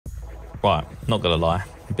Right, not gonna lie,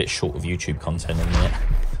 a bit short of YouTube content in a minute.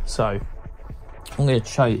 So what I'm going to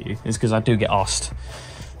show you is because I do get asked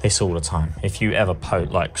this all the time. If you ever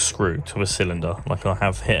like screw to a cylinder like I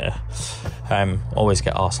have here, always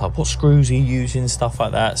get asked like, what screws are you using, stuff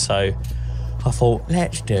like that. So I thought,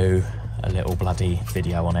 let's do a little bloody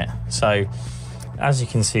video on it. So as you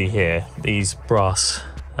can see here, these brass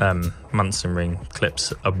Munson ring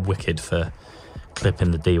clips are wicked for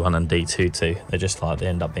clipping the D1 and D2 to. They're just like, they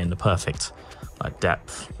end up being the perfect like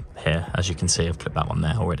depth here. As you can see, I've clipped that one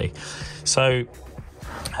there already. So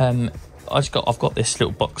I've got this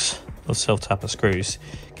little box of self-tapper screws.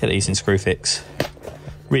 Get these in Screwfix.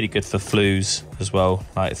 Really good for flues as well.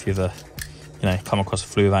 Like if you ever, you know, come across a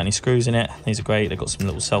flue without any screws in it, these are great. They've got some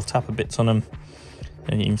little self-tapper bits on them,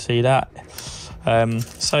 and you can see that.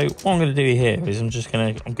 So what I'm going to do here is I'm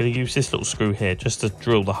going to use this little screw here just to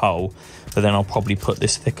drill the hole, but then I'll probably put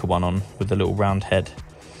this thicker one on with the little round head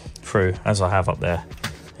through, as I have up there.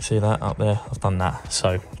 You see that up there? I've done that.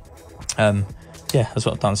 So yeah, that's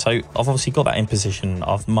what I've done. So I've obviously got that in position.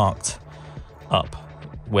 I've marked up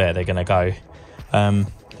where they're going to go, and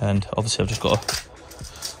obviously I've just got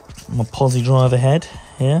my posi driver head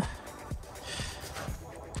here.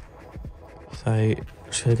 So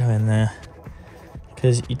should I go in there?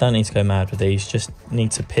 Because you don't need to go mad with these, just need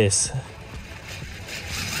to pierce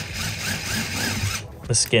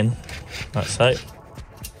the skin, like so.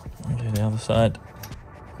 And do the other side.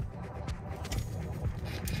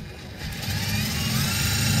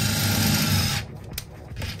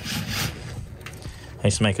 I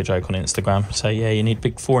used to make a joke on Instagram, say, yeah, you need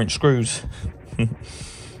big 4-inch screws.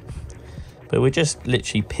 But we're just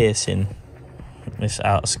literally piercing this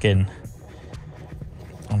outer skin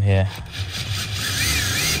on here.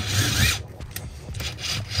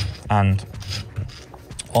 And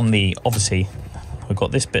on the, obviously, we've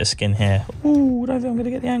got this bit of skin here. Ooh, I don't think I'm going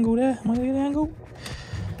to get the angle there. Am I going to get the angle?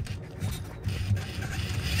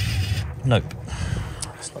 Nope.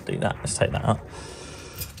 Let's not do that. Let's take that out.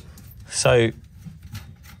 So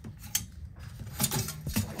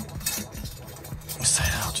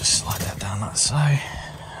I'll just slide that down like so. I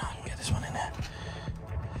can get this one in there.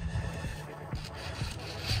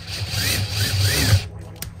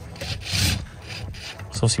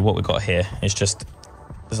 So obviously what we've got here is just,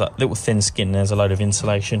 there's that little thin skin, there's a load of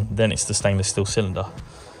insulation, then it's the stainless steel cylinder.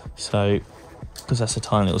 So, because that's a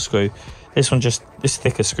tiny little screw. This one, just this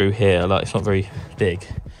thicker screw here, like it's not very big.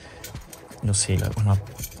 You'll see, look, when I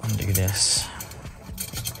undo this.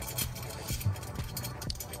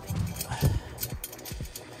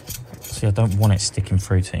 See, I don't want it sticking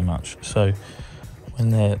through too much. So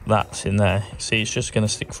when that's in there, see, it's just going to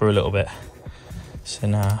stick through a little bit. So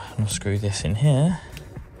now I'm going to screw this in here.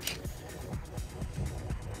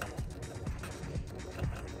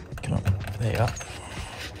 Come on, there you are.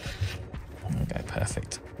 Okay,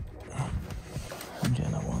 perfect. I'm getting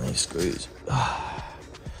another one of these screws.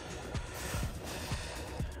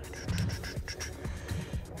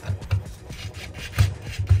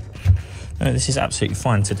 No, this is absolutely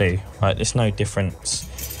fine to do, right? There's no difference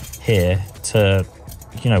here to,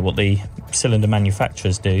 you know, what the cylinder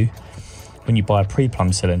manufacturers do. When you buy a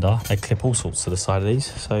pre-plumbed cylinder, they clip all sorts to the side of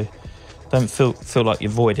these, so don't feel like you're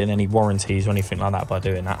voiding any warranties or anything like that by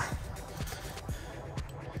doing that.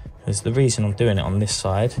 Because the reason I'm doing it on this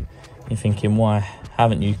side, you're thinking, why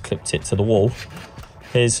haven't you clipped it to the wall?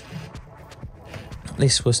 Is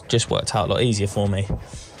this was just worked out a lot easier for me.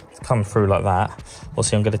 Come through like that.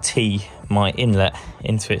 Obviously I'm going to tee my inlet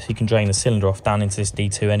into it so you can drain the cylinder off down into this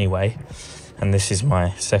D2 anyway, and this is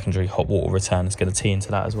my secondary hot water return. It's going to tee into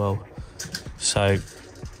that as well. So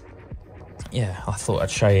yeah, I thought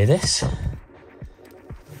I'd show you this.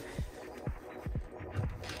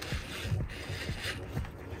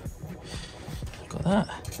 Got that.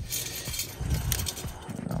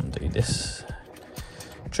 Undo this.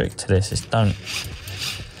 Trick to this is don't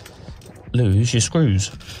lose your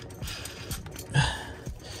screws.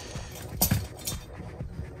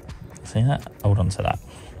 See that? Hold on to that.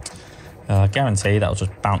 I guarantee that'll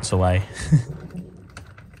just bounce away.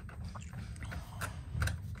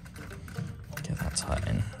 Get that tight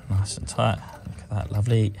in, nice and tight. Look at that,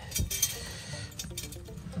 lovely.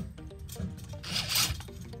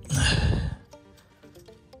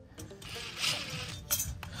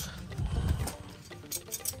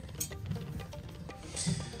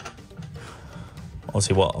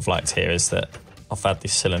 Obviously what I've liked here is that I've had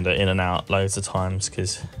this cylinder in and out loads of times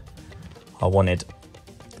because I wanted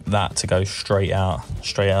that to go straight out.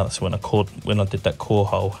 So when I did that core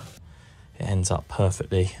hole, it ends up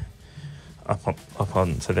perfectly up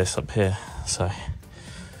onto this up here. So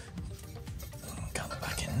cut it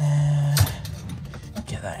back in there,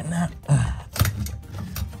 get that in there.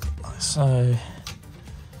 Like so.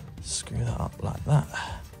 Screw that up like that.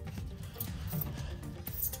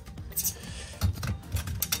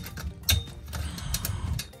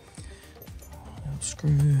 Screw.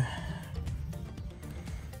 Do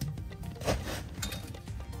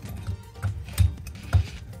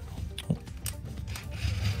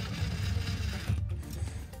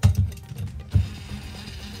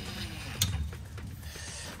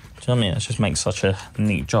you know what I mean? It just makes such a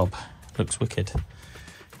neat job. Looks wicked.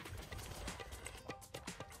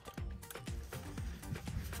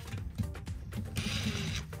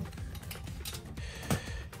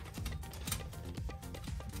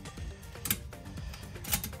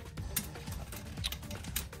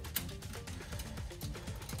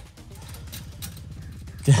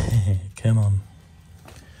 Come on.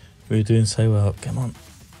 We're doing so well. Come on.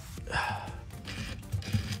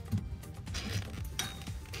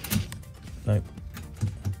 Nope.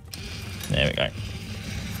 There we go.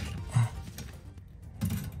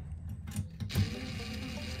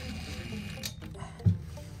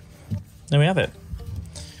 There we have it.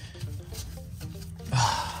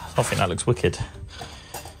 I think that looks wicked.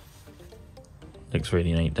 Looks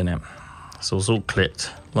really neat, doesn't it? So it's all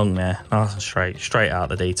clipped along there, nice and straight out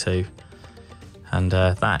the D2. And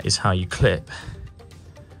that is how you clip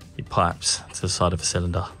your pipes to the side of a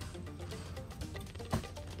cylinder.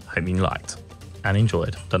 Hope you liked and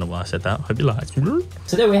enjoyed. Don't know why I said that. Hope you liked.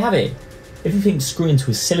 So there we have it. If you think screwing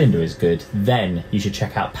to a cylinder is good, then you should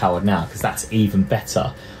check out Powered Now, because that's even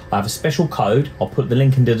better. I have a special code. I'll put the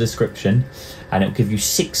link in the description, and it'll give you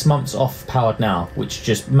 6 months off Powered Now, which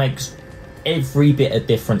just makes every bit of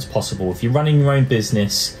difference possible. If you're running your own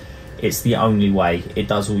business, it's the only way. It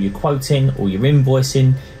does all your quoting, all your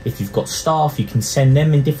invoicing. If you've got staff, you can send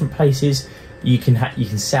them in different places. You can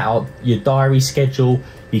set out your diary schedule.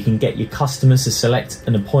 You can get your customers to select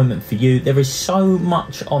an appointment for you. There is so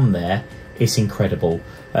much on there. It's incredible.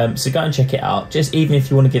 So go and check it out. Just even if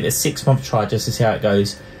you want to give it a 6 month try just to see how it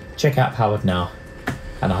goes, check out Powered Now.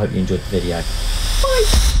 And I hope you enjoyed the video.